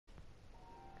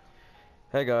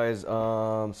Hey guys,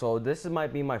 so this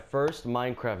might be my first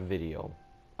Minecraft video,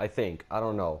 I think. I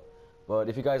don't know, but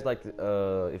if you guys like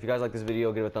this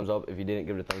video, give it a thumbs up. If you didn't,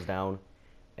 give it a thumbs down.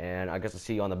 And I guess I'll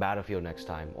see you on the battlefield next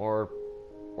time, or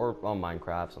on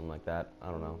Minecraft, something like that.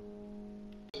 I don't know.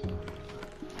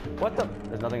 What the?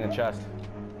 There's nothing in the chest.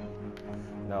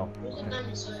 No. There's a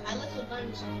dinosaur. I like the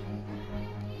dinosaur.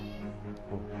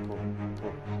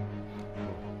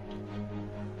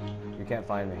 You can't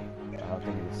find me. I don't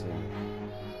think you can see me.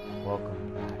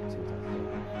 Welcome back to the thing.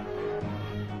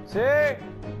 See?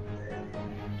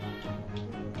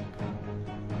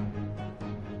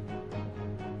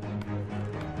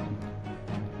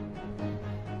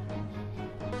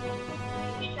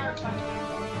 You can't find me.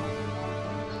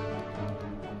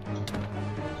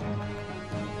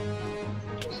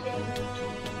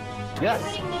 Yes!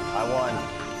 I won.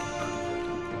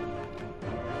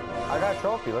 I got a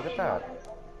trophy, look at that.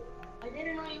 I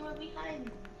didn't know you were behind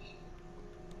me.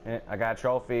 I got a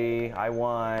trophy. I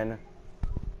won.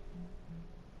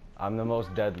 I'm the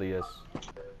most deadliest.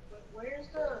 Where's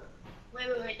the? Wait!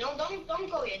 Don't go yet.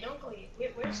 Don't go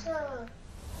yet. Where's the?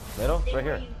 Middle? thing Right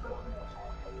where here. you-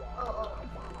 Oh.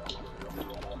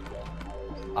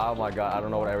 Oh my god, I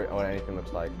don't know what anything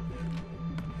looks like.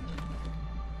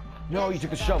 No, you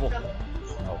took the shovel.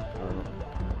 Oh,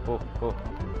 no. Oh.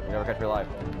 You never catch me alive.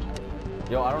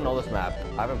 Yo, I don't know this map.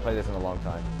 I haven't played this in a long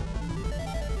time.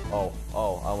 Oh, I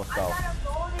almost I fell. got a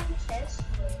golden chest.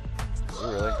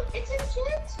 Oh, really? It's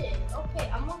enchanted. Okay,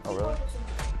 I'm gonna. Oh, really?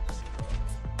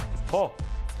 Oh!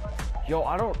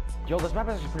 Yo, this map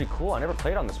is actually pretty cool. I never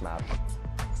played on this map.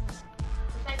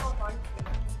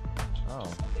 Oh,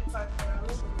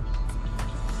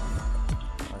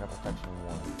 I got protection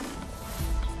 1.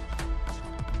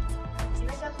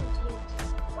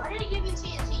 Why did he give me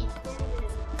TNT?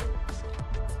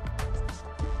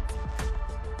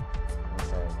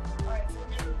 Okay. Alright, we'll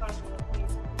never find one.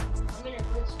 I'm in a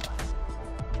good spot.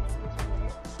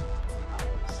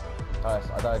 I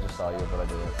thought I just saw you, but I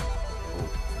didn't. No,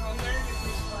 I'm not in a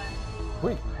good spot.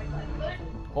 Wait. Good?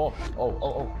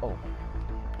 Oh.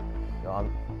 Yo,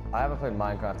 I haven't played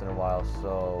Minecraft in a while,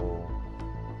 so.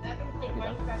 I haven't played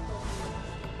Minecraft in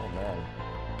Oh man.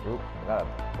 Oop, I got a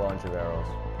bunch of arrows.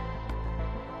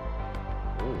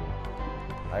 Ooh.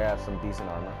 I got some decent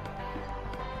armor.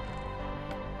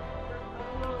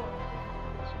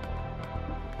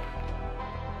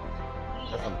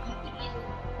 That's some-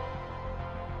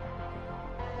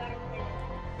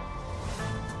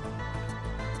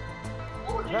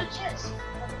 Oh, there's a chest.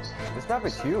 This map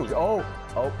is huge. Oh,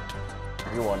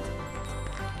 you won.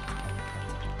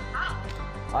 Ow.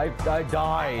 I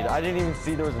died. I didn't even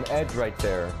see there was an edge right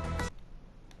there.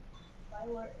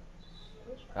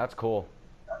 That's cool.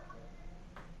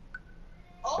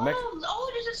 Oh, makes-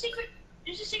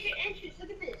 there's a secret entrance.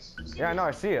 Look at this. You see Yeah, this? no,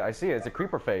 I see it. It's a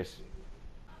creeper face.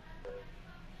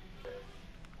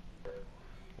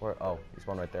 Where? Oh, he's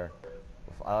one right there.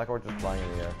 I like how we're just flying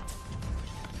in the air.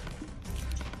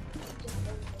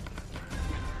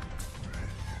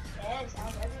 Yes, I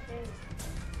have everything.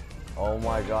 Oh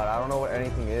my god, I don't know what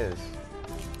anything is.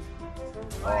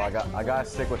 Oh, I gotta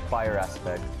stick with fire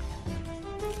aspect.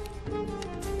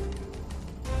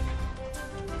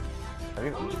 Have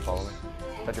you follow me?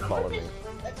 That you followed me.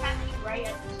 Attack you right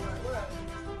at the start. Where are you?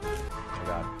 Oh my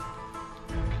god.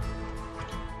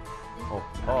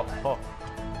 Oh.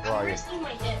 Where are I'm you? risking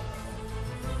my death.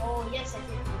 Oh, yes, I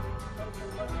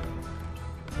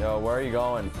did. Yo, where are you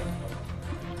going?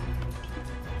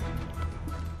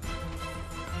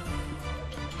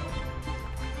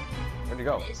 Where'd you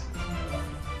go? This is the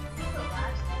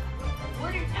last one.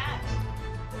 Where did that?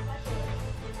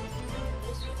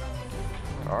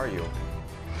 Where are you?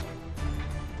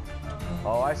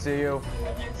 Oh, I see you.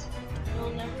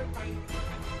 You'll never find me.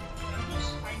 I'm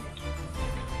just finding it.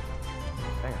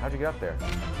 Dang, how'd you get up there?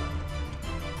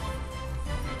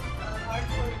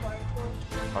 Hardcore.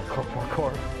 Hardcore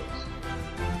parkour.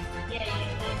 Yeah.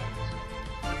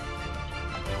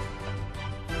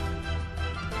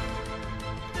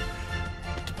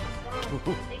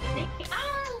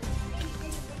 Ah!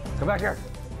 Come back here.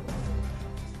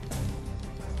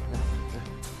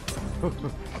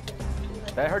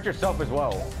 That hurt yourself as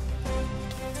well.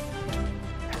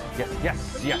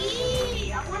 Yes.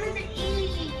 Eee! I wanted to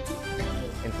eat.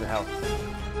 Instant health.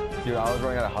 Dude, I was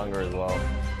running out of hunger as well.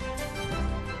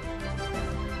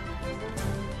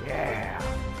 Yeah.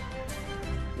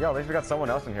 Yo, at least we got someone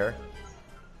else in here.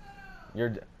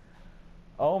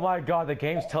 Oh my god, the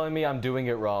game's telling me I'm doing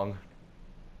it wrong.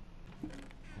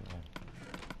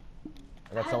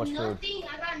 I got so much food.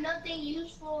 I got nothing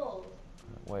useful.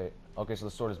 Wait. Okay, so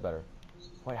the sword is better.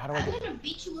 Wait, how do I I'm get... gonna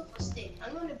beat you with a stick.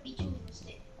 I'm gonna beat you with a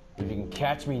stick. If you can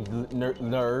catch me,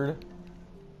 nerd.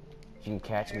 If you can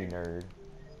catch me, nerd.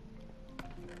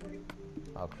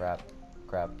 Oh, crap.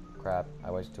 Crap. Crap.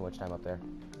 I wasted too much time up there.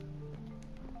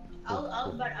 I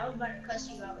was about to cuss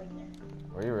you out right there.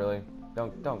 Were you really?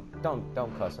 Don't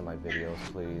cuss in my videos,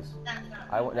 please. Nah,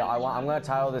 I'm gonna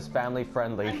title this family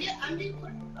friendly. I'm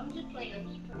just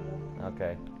playing.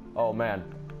 Okay. Oh man,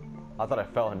 I thought I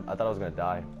fell and I thought I was gonna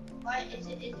die. Why is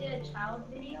it a child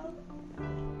video?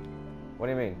 What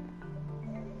do you mean?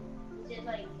 Is it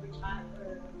like for child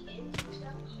for kids and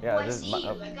stuff? Yeah, oh, this is I my. see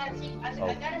you. I gotta see. I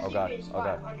gotta see God, your oh spot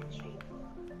God. on the tree.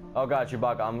 Oh God,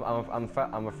 Chewbacca,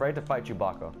 I'm afraid to fight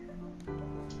Chewbacca.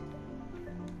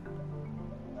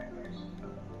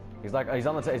 He's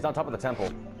on top of the temple.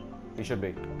 He should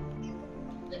be.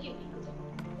 Look at me.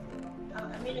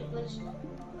 I made a glitch.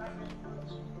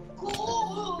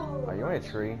 Cool. Are you in a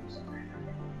tree?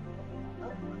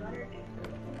 Oh,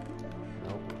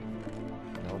 Nope.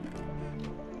 Nope.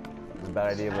 It's a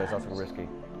bad idea, but it's also risky.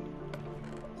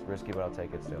 It's risky, but I'll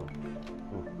take it still.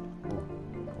 Ooh, ooh,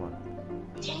 come on.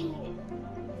 dang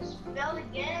it. Just fell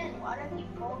again. Why do I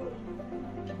keep falling?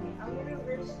 I'm gonna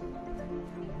risk.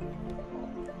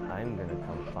 I'm gonna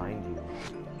come find you.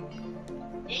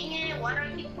 Dang it, why do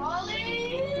I keep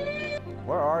falling?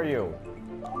 Where are you?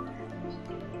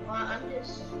 Well, I'm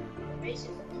just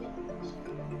basically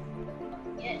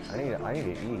yes. I need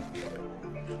to eat.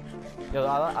 Yo,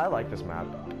 I like this map.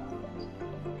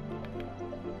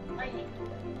 I need.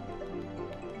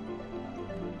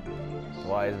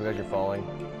 Why? Is it because you're falling?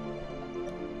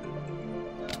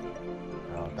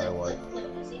 Oh, I thought it was. Look,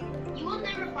 see? You will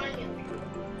never find it.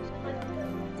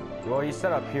 Well, you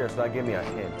set up here, so that gave me a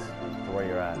hint to where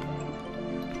you're at.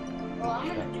 Well, I'm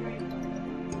gonna trade.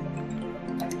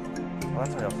 Oh,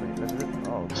 that's what else. This is it.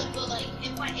 Oh, okay. So like,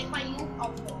 if I move,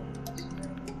 I'll fall.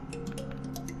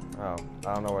 Oh,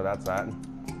 I don't know where that's at.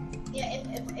 Yeah,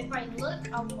 if I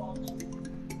look, I'll fall.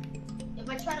 If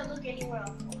I try to look anywhere,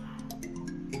 I'll fall.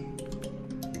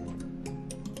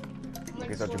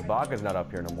 Okay, so Chewbacca's not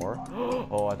up here no more.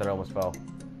 Oh, I thought I almost fell.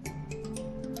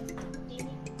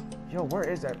 Yo, where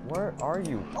is that? Where are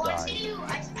you Oh, I guys? see you.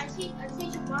 I see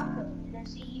Chewbacca, and I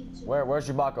see you too. Where's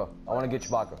Chewbacca? I want to get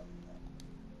Chewbacca.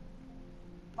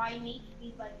 By me,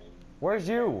 be by me. Where's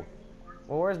you?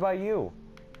 Well, where's by you?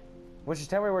 Well, just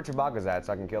tell me where Chewbacca's at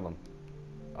so I can kill him.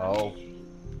 Oh,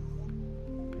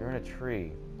 you're in a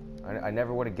tree. I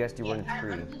never would have guessed you were in a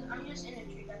tree. I'm just in a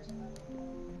tree. That's enough.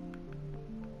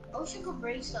 I wish I could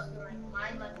break stuff and like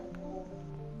mine like a wall.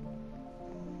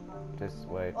 This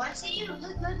way. Oh, I see you.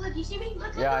 Look. You see me?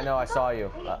 Look. Yeah, I look, know. I look. saw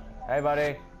you. Hey,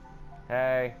 buddy.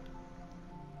 Hey.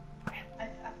 I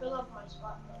fell off my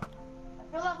spot. I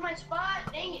fell off my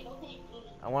spot. Dang it! Don't hit me.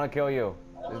 I want to kill you.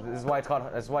 This is why it's called.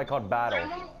 This is why it's called battle.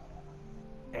 I'm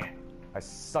I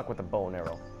suck with the bow and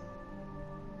arrow.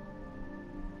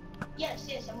 Yes,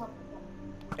 I'm up.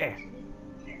 Eh.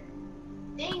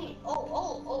 Dang it!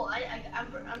 Oh!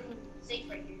 I'm safe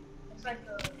right here. It's like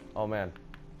Oh man.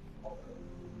 I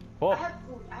Oh, have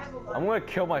food. I have a lot. I'm gonna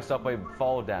kill myself by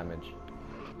fall damage.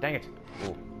 Dang it.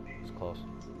 Ooh, it's close.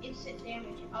 Instant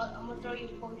damage. I'm gonna throw you a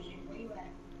potion. Where you at?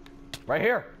 Right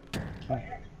here.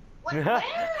 Where?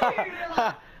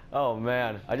 Oh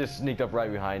man, I just sneaked up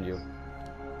right behind you.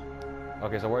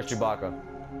 Okay, so where's Chewbacca?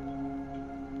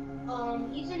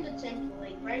 He's in the temple,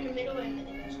 like right in the middle in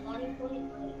the spawning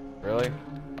point. Like, Really?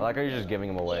 I like how you're just giving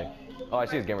him away. Oh, I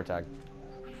see his gamer tag.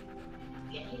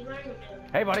 yeah, he's right in the middle.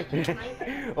 Hey, buddy.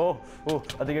 Oh,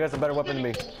 I think he has a better weapon than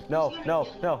me. No, he's not.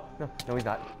 No, he's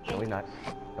not. No,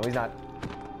 he's not.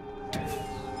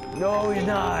 No, he's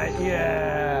not.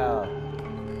 Yeah.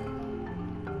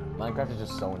 Minecraft is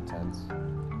just so intense.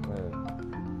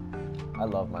 I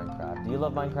love Minecraft. Do you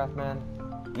love Minecraft, man?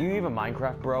 Do you even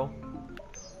Minecraft, bro?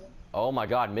 Oh my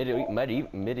God,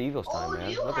 medieval's time,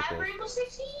 man. Look at this. Rainbow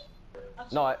Six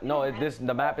Siege?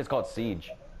 The map is called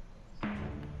Siege.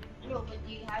 No, but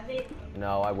do you have it?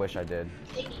 No, I wish I did.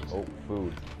 Oh,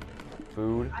 food.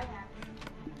 Food. I have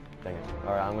it. Dang it.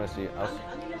 All right, I'm gonna see. I'm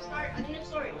gonna start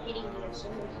hitting you as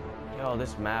soon as. Yo,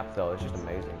 this map though, it's just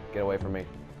amazing. Get away from me.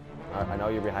 I know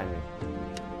you're behind me.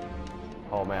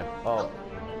 Oh man. Oh.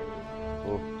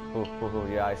 Ooh,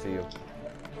 yeah, I see you.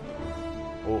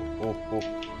 Ooh. I'm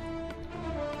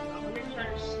gonna try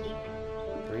to sneak.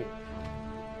 3.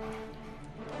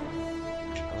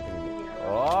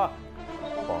 Oh.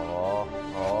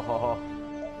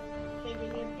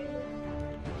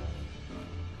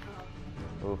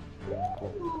 Ooh.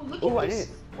 Ooh, I did.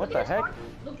 What the heck?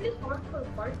 Look at this hardcore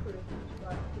parkour.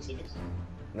 You see this?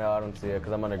 No, I don't see it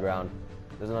because I'm underground.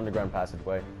 There's an underground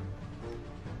passageway.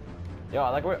 Yo, I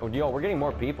like we're getting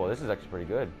more people. This is actually pretty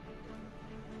good.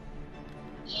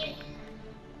 Yeah.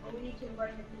 Oh, we need to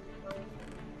invite the people.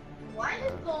 Why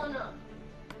is it going up?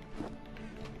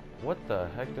 What the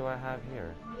heck do I have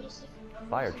here? Basic-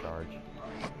 Fire charge.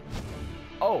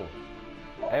 Oh!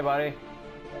 Hey, buddy.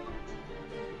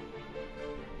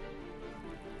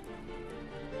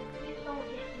 Please don't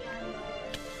hit me, I know.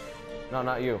 No,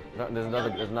 not you. No, there's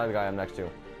another guy I'm next to.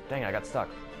 Dang, I got stuck.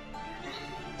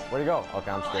 Where'd he go?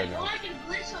 Okay, I'm scared I know now. I can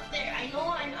glitch up there. I know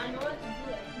I can do it.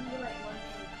 I can do like one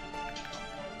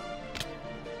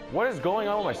What is going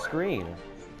on with my screen? thing.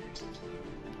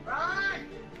 Run!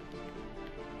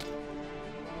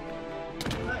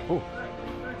 Ooh.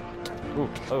 Ooh,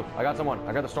 oh, I got someone.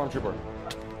 I got the stormtrooper.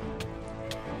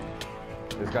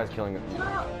 This guy's killing it.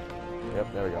 No!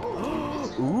 Yep, there we go. Oh, this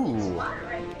is a big Ooh. spot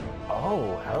right here.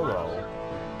 Oh, hello.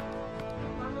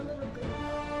 I'm a little bit.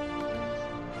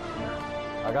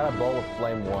 I got a bow of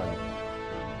flame 1.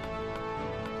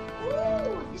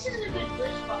 Ooh, this is a good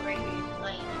glitch spot right here.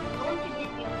 Like, no one can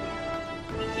hit me up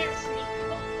here. You can't sneak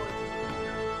up towards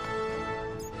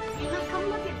me. You look, come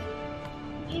look at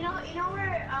me. You know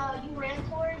where you ran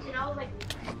towards, and I was like,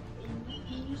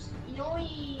 you know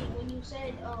when you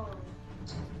said, I know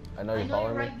I you're know you're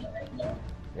following me. right behind me.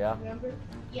 Yeah, Remember?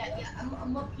 Yeah,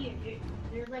 I'm up here.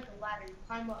 There's like a ladder. You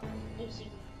climb up. You see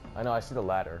me. I know. I see the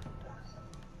ladder.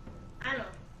 I know.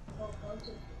 Go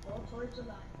towards the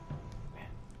ladder.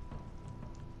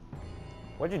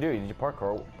 What'd you do? Did you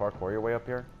parkour your way up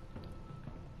here?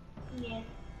 Yeah.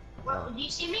 Well, Oh. do you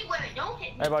see me? Wait, don't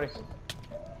hit me. Hey, buddy.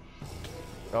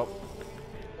 Oh.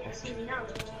 Can't see me now.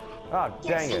 Ah, Can't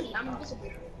dang see it. me. I'm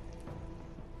invisible.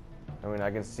 I mean,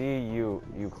 I can see you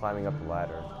climbing up the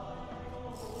ladder.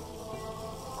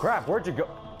 Crap, where'd you go?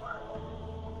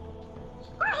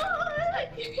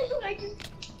 I just...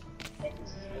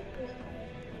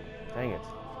 Dang it.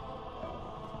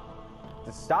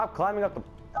 Just stop climbing up the...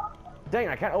 Dang,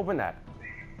 I can't open that.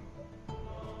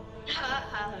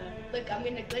 Look, I'm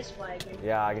in the glitch flag.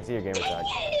 Yeah, I can see your gamer tag.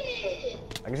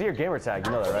 I can see your gamer tag,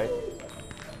 you know that, right?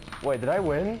 Wait, did I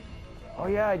win? Oh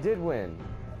yeah, I did win.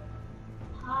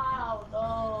 How though?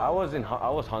 I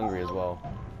was hungry as well.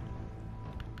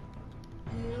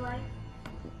 In real life?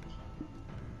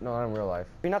 No, not in real life.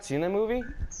 Have you not seen that movie?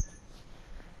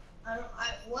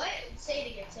 What? Say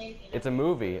it again, say it again. It's a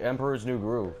movie, Emperor's New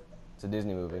Groove. It's a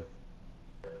Disney movie.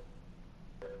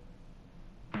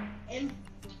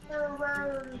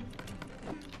 Emperor.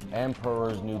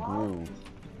 Emperor's New Groove.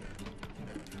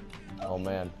 Oh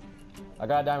man. I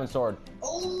got a diamond sword.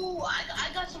 Oh,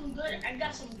 I got some good. I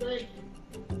got some good.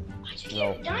 Why'd you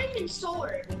No. get a diamond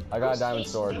sword? I got a Oh, diamond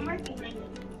Stacy, sword. I'm right behind you.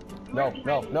 I'm No, right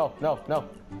no, behind you. no, no, no.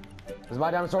 This is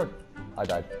my diamond sword. I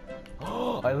died.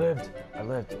 I lived. I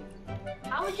lived.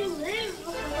 How would you live?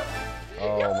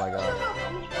 Oh No, my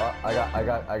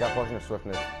god. I got potion of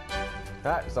swiftness.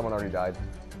 Ah, someone already died.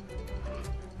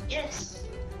 Yes.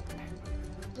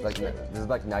 Like this is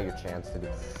like now your chance to do.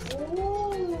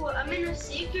 Ooh, I'm in a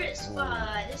secret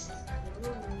spot. This is.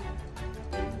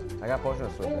 I got potion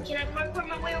of Oh, swiftness. can I parkour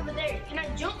my way over there? Can I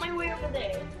jump my way over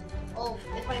there? Oh,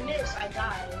 if I miss, I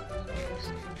die.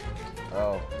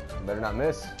 Oh, better not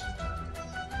miss.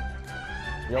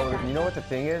 Yo, you know what the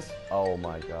thing is? Oh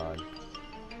my god.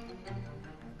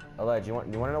 Alej, you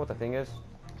want to know what the thing is?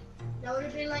 That would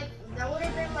have been like. That would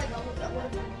have been like. That would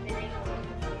have been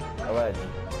anywhere.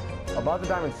 Alej, about the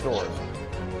diamond sword.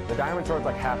 The diamond sword's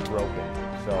like half broken,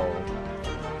 so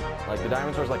like the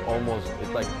diamond sword's like almost.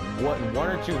 It's like one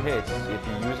or two hits. If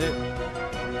you use it,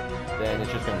 then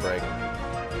it's just gonna break.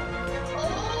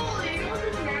 Oh, you know what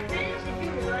this map is? Did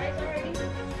you realize already?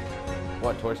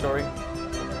 What, Toy Story?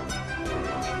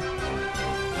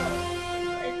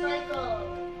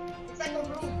 It's like a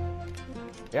room.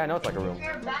 Yeah, I know it's like a room. If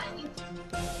you're back, you.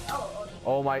 Oh.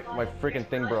 Oh my freaking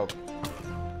thing broke.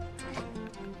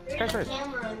 There's a Guys,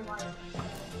 camera in like.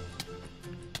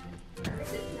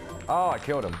 Oh, I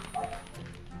killed him.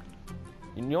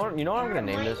 You know what I'm gonna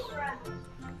name this?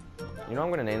 You know what I'm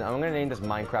gonna name? I'm gonna name this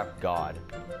Minecraft God.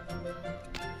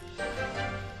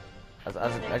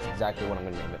 That's exactly what I'm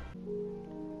gonna name it.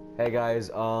 Hey guys,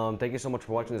 thank you so much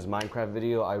for watching this Minecraft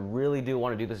video. I really do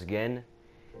want to do this again.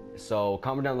 So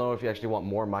comment down below if you actually want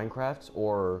more Minecrafts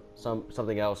or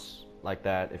something else like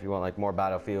that. If you want like more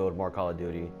Battlefield, more Call of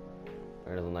Duty,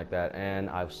 or anything like that. And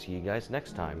I'll see you guys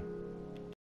next time.